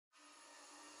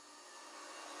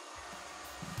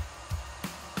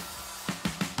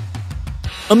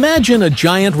Imagine a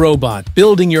giant robot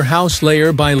building your house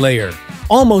layer by layer,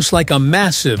 almost like a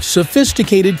massive,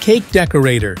 sophisticated cake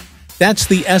decorator. That's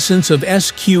the essence of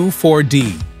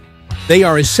SQ4D. They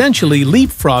are essentially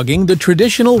leapfrogging the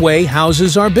traditional way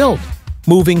houses are built,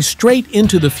 moving straight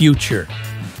into the future.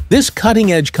 This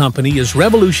cutting-edge company is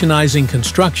revolutionizing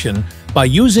construction by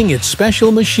using its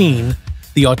special machine,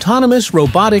 the Autonomous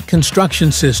Robotic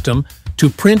Construction System, to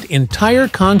print entire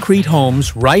concrete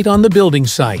homes right on the building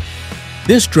site.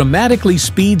 This dramatically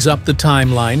speeds up the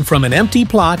timeline from an empty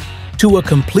plot to a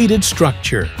completed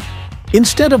structure.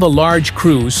 Instead of a large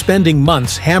crew spending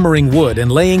months hammering wood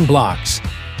and laying blocks,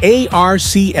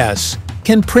 ARCS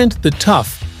can print the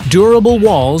tough, durable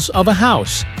walls of a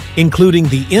house, including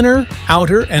the inner,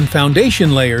 outer, and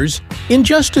foundation layers, in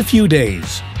just a few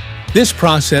days. This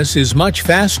process is much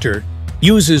faster,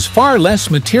 uses far less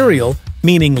material,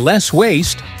 meaning less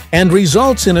waste, and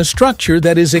results in a structure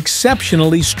that is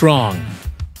exceptionally strong.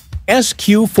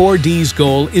 SQ4D's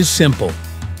goal is simple: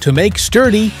 to make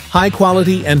sturdy,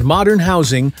 high-quality, and modern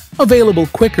housing available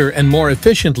quicker and more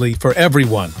efficiently for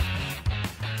everyone.